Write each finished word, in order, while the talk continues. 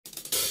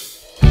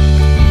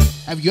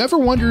Have you ever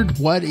wondered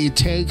what it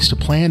takes to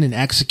plan and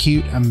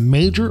execute a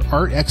major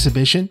art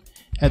exhibition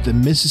at the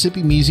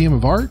Mississippi Museum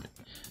of Art?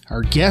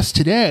 Our guest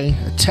today,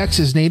 a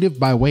Texas native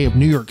by way of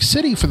New York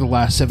City for the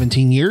last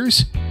 17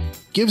 years,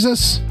 gives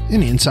us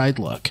an inside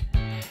look.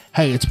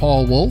 Hey, it's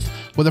Paul Wolf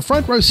with a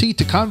front row seat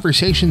to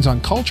conversations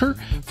on culture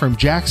from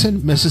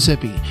Jackson,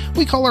 Mississippi.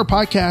 We call our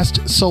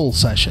podcast Soul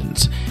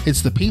Sessions.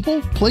 It's the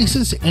people,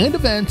 places, and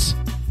events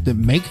that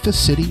make the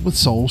city with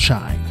soul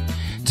shine.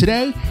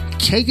 Today,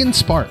 Kaegan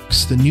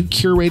Sparks, the new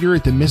curator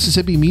at the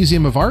Mississippi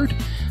Museum of Art,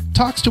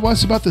 talks to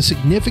us about the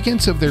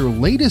significance of their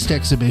latest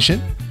exhibition,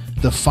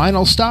 the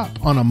final stop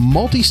on a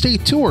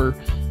multi-state tour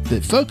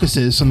that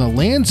focuses on the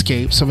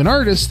landscapes of an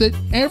artist that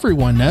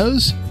everyone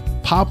knows,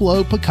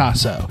 Pablo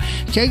Picasso.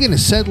 Kaegan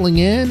is settling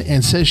in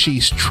and says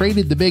she's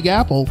traded the Big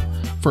Apple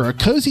for a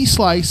cozy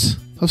slice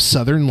of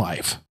Southern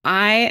life.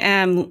 I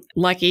am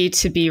lucky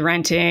to be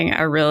renting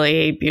a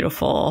really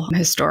beautiful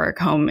historic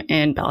home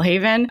in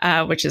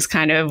Belhaven, which is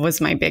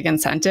was my big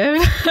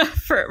incentive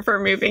for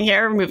moving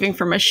here, moving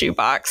from a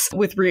shoebox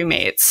with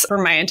roommates for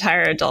my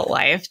entire adult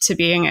life to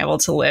being able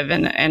to live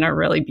in a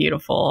really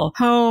beautiful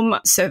home.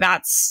 So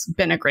that's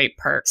been a great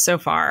perk so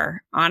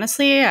far.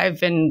 Honestly, I've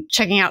been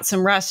checking out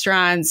some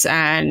restaurants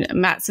and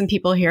met some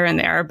people here and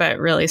there, but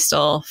really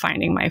still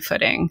finding my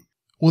footing.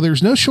 Well,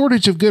 there's no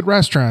shortage of good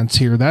restaurants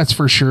here, that's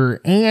for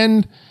sure.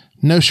 And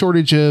no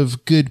shortage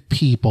of good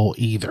people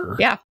either.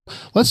 Yeah.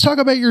 Let's talk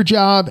about your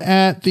job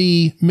at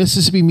the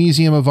Mississippi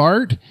Museum of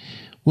Art.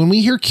 When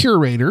we hear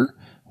curator,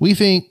 we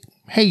think,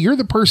 hey, you're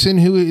the person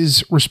who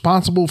is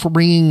responsible for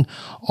bringing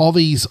all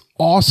these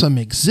awesome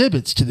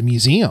exhibits to the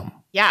museum.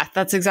 Yeah,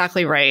 that's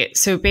exactly right.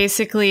 So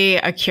basically,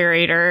 a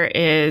curator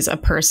is a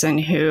person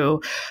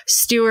who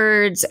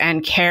stewards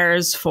and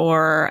cares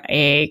for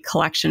a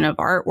collection of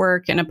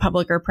artwork in a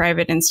public or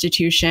private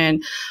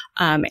institution,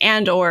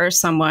 and or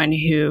someone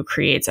who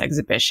creates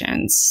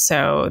exhibitions.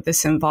 So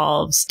this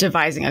involves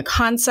devising a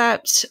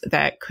concept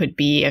that could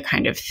be a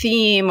kind of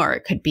theme, or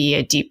it could be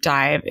a deep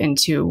dive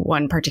into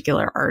one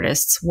particular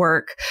artist's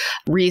work,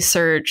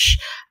 research,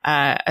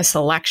 a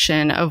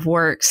selection of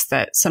works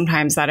that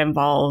sometimes that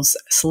involves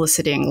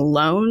soliciting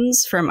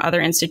loans from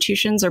other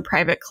institutions or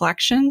private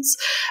collections,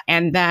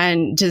 and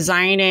then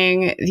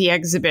designing the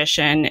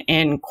exhibition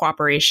in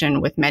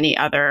cooperation with many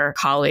other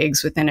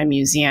colleagues within a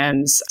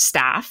museum's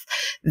staff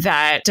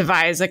that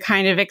devise a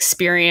kind of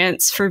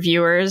experience for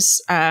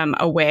viewers,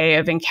 a way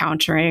of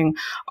encountering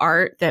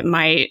art that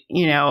might,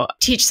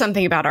 teach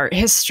something about art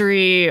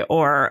history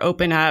or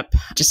open up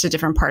just a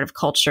different part of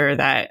culture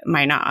that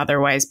might not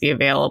otherwise be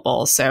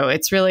available. So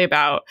it's really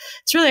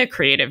a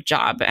creative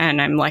job,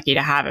 and I'm lucky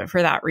to have it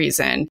for that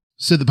reason.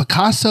 So the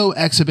Picasso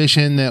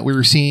exhibition that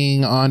we're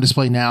seeing on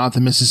display now at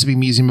the Mississippi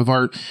Museum of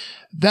Art,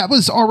 that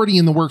was already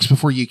in the works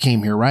before you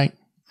came here, right?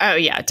 Oh,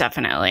 yeah,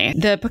 definitely.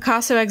 The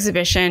Picasso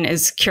exhibition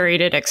is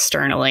curated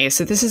externally.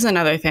 So this is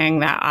another thing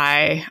that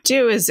I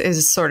do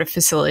is sort of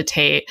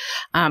facilitate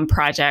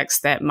projects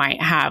that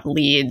might have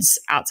leads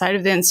outside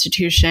of the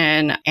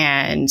institution.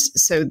 And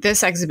so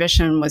this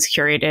exhibition was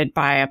curated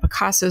by a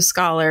Picasso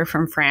scholar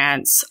from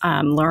France,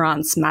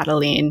 Laurence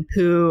Madeleine,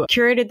 who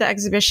curated the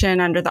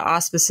exhibition under the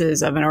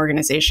auspices of an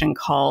organization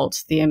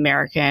called the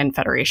American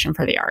Federation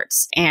for the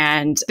Arts.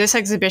 And this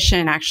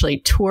exhibition actually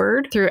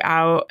toured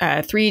throughout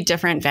 3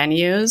 different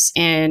venues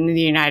in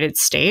the United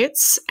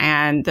States,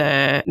 and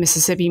the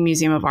Mississippi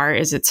Museum of Art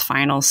is its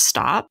final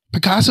stop.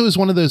 Picasso is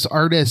one of those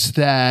artists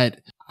that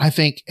I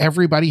think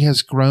everybody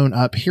has grown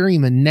up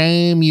hearing the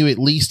name. You at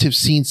least have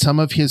seen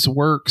some of his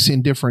works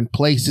in different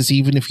places,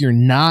 even if you're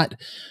not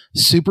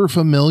super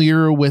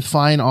familiar with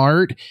fine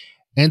art.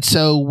 And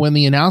so when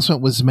the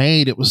announcement was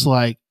made, it was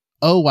like,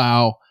 oh,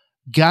 wow,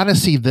 gotta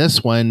see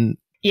this one.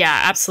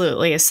 Yeah,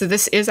 absolutely. So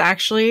this is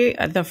actually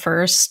the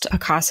first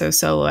Picasso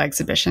solo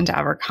exhibition to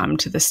ever come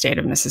to the state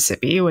of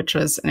Mississippi, which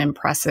was an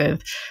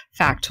impressive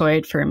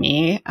factoid for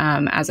me.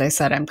 As I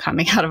said, I'm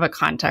coming out of a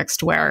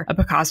context where a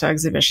Picasso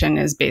exhibition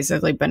is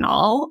basically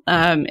banal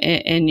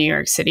in New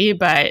York City,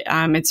 but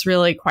it's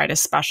really quite a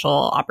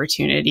special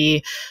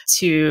opportunity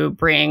to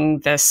bring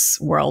this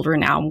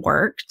world-renowned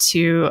work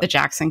to the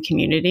Jackson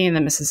community and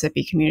the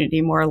Mississippi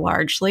community more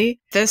largely.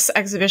 This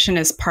exhibition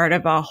is part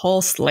of a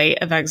whole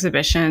slate of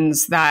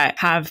exhibitions that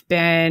have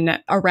been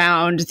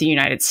around the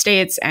United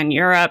States and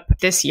Europe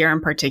this year in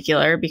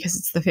particular, because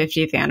it's the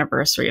 50th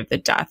anniversary of the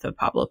death of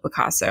Pablo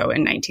Picasso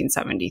in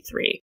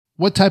 1973.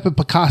 What type of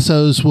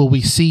Picassos will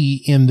we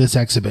see in this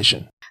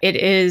exhibition? It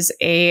is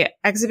an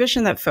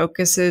exhibition that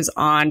focuses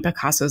on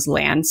Picasso's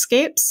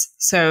landscapes.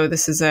 So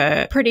this is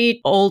a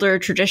pretty older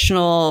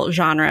traditional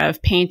genre of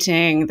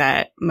painting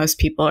that most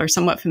people are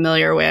somewhat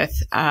familiar with.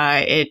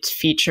 It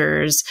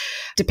features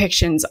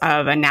depictions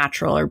of a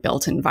natural or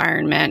built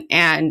environment.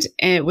 And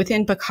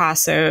within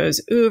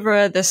Picasso's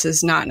oeuvre, this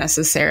is not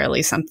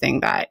necessarily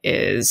something that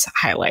is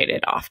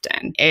highlighted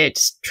often. It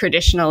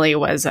traditionally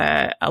was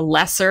a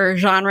lesser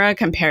genre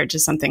compared to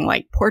something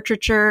like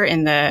portraiture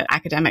in the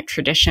academic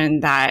tradition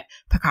that that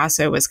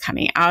Picasso was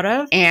coming out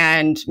of.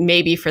 And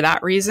maybe for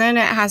that reason,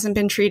 it hasn't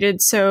been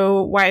treated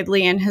so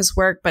widely in his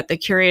work, but the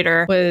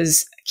curator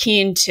was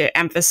keen to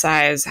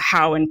emphasize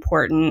how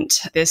important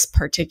this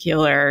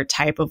particular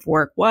type of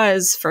work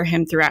was for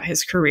him throughout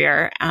his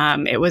career.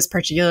 It was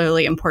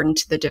particularly important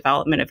to the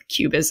development of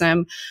Cubism,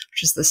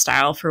 which is the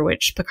style for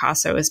which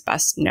Picasso is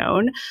best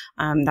known.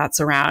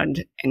 That's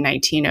around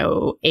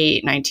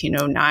 1908,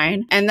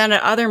 1909. And then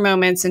at other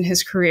moments in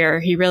his career,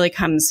 he really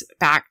comes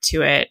back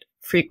to it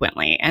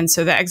frequently. And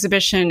so the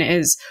exhibition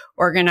is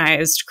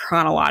organized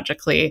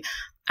chronologically.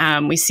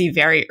 We see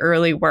very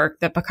early work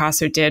that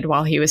Picasso did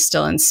while he was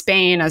still in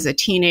Spain as a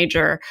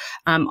teenager,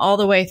 all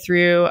the way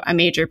through a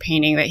major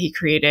painting that he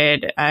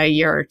created a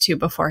year or two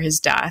before his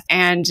death.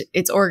 And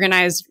it's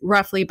organized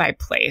roughly by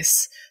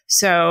place.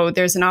 So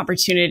there's an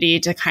opportunity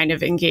to kind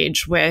of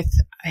engage with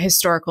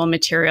historical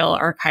material,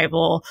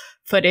 archival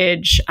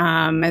footage,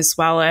 as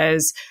well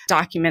as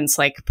documents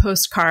like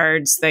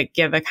postcards that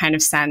give a kind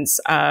of sense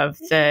of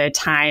the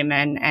time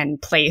and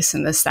place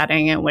and the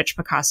setting in which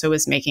Picasso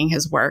was making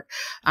his work.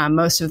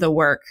 Most of the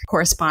work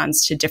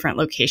corresponds to different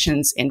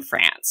locations in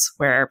France,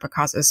 where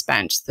Picasso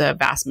spent the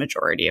vast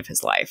majority of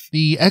his life.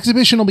 The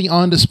exhibition will be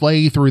on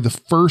display through the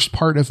first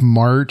part of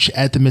March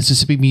at the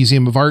Mississippi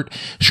Museum of Art.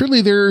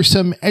 Surely there are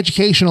some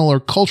educational or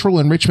cultural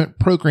enrichment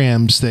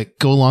programs that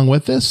go along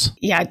with this?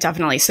 Yeah,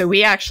 definitely. So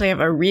we actually have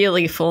a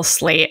really full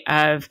slate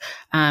of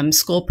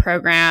school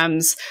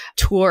programs,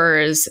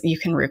 tours. You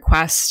can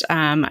request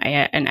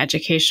an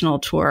educational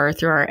tour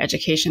through our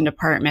education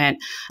department,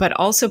 but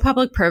also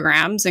public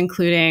programs,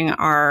 including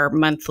our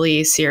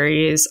monthly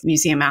series,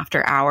 Museum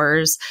After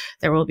Hours.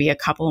 There will be a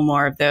couple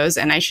more of those.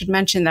 And I should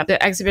mention that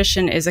the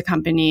exhibition is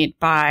accompanied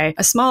by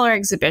a smaller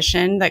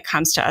exhibition that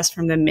comes to us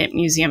from the Mint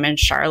Museum in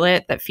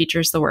Charlotte that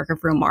features the work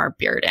of Romar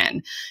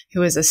Bearden,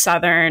 who is a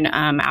Southern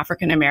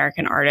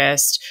African-American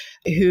artist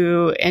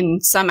who in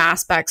some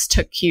aspects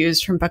took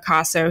cues from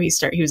Picasso.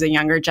 He was a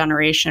younger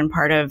generation,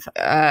 part of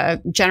a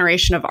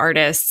generation of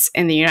artists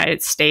in the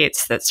United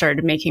States that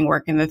started making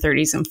work in the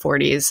 30s and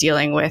 40s,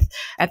 dealing with,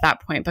 at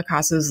that point,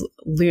 Picasso's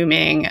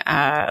looming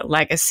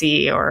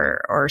legacy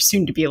or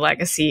soon-to-be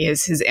legacy,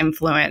 his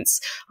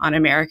influence on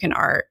American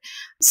art.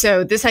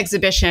 So this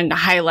exhibition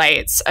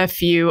highlights a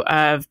few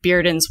of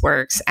Bearden's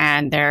works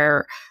and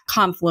their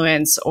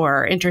confluence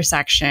or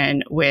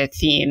intersection with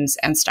themes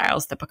and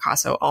styles that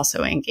Picasso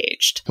also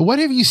engaged. What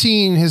have you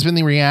seen has been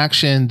the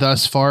reaction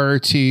thus far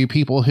to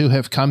people who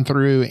have come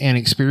through and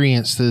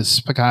experienced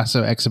this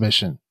Picasso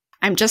exhibition?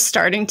 I'm just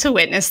starting to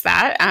witness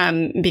that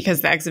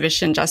because the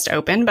exhibition just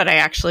opened, but I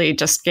actually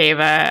just gave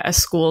a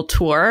school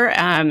tour,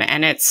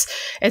 and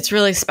it's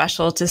really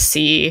special to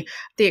see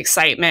the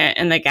excitement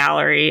in the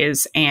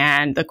galleries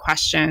and the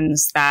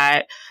questions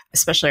that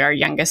especially our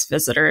youngest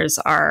visitors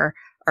are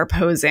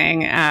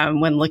posing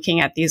when looking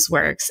at these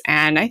works.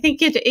 And I think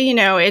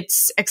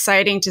it's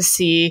exciting to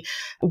see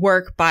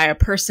work by a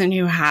person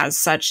who has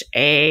such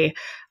a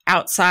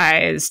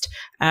outsized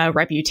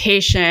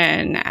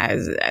reputation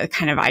as a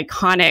kind of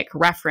iconic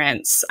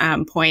reference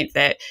point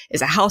that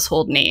is a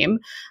household name,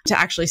 to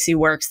actually see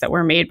works that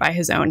were made by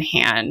his own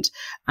hand.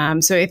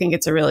 So I think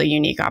it's a really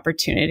unique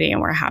opportunity,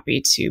 and we're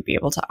happy to be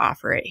able to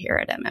offer it here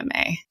at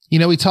MMA. You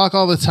know, we talk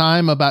all the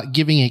time about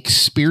giving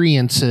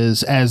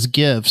experiences as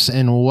gifts,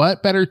 and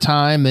what better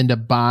time than to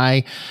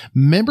buy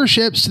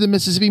memberships to the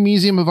Mississippi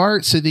Museum of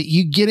Art so that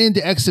you get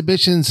into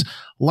exhibitions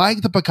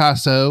like the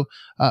Picasso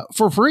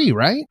for free,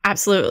 right?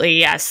 Absolutely,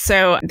 yes.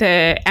 So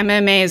the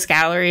MMA's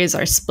galleries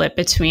are split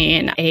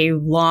between a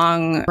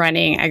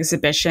long-running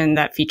exhibition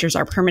that features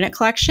our permanent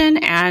collection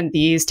and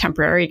these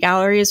temporary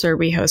galleries where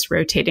we host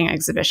rotating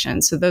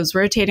exhibitions. So those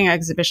rotating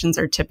exhibitions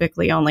are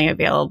typically only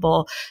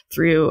available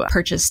through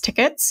purchase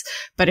tickets.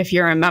 But if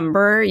you're a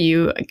member,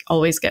 you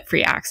always get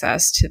free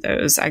access to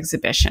those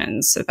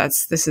exhibitions. So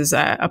this is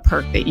a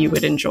perk that you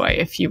would enjoy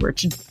if you were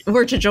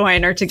to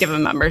join or to give a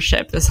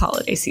membership this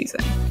holiday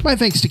season. My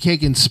thanks to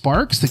Kaegan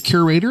Sparks, the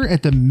curator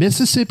at the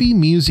Mississippi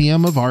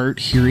Museum of Art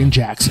here in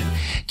Jackson.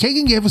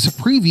 Kaegan gave us a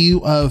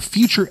preview of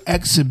future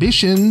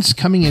exhibitions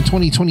coming in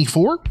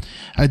 2024,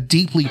 a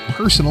deeply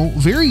personal,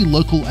 very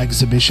local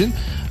exhibition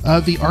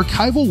of the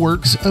archival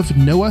works of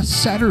Noah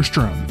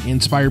Satterstrom,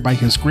 inspired by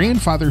his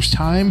grandfather's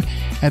time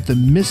at the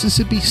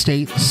Mississippi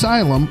State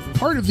Asylum,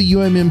 part of the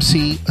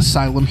UMMC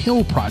Asylum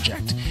Hill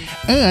Project.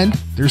 And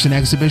there's an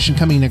exhibition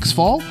coming next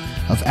fall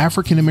of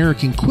African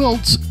American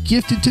quilts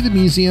gifted to the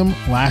museum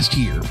last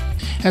year.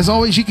 As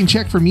always, you can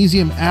check for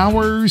museum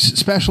hours,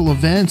 special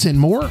events, and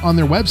more on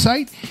their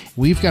website.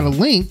 We've got a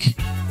link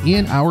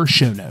in our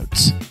show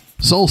notes.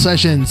 Soul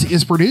Sessions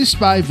is produced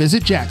by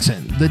Visit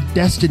Jackson, the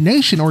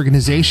destination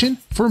organization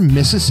for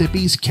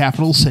Mississippi's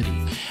capital city.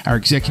 Our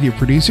executive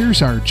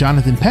producers are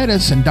Jonathan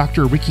Pettis and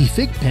Dr. Ricky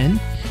Thigpen,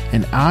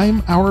 and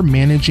I'm our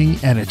managing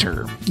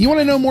editor. You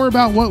want to know more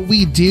about what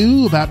we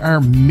do, about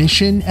our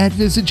mission at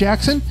Visit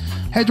Jackson?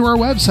 Head to our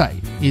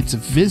website. It's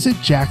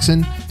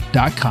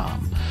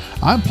visitjackson.com.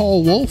 I'm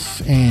Paul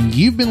Wolf, and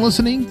you've been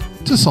listening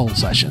to Soul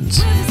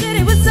Sessions.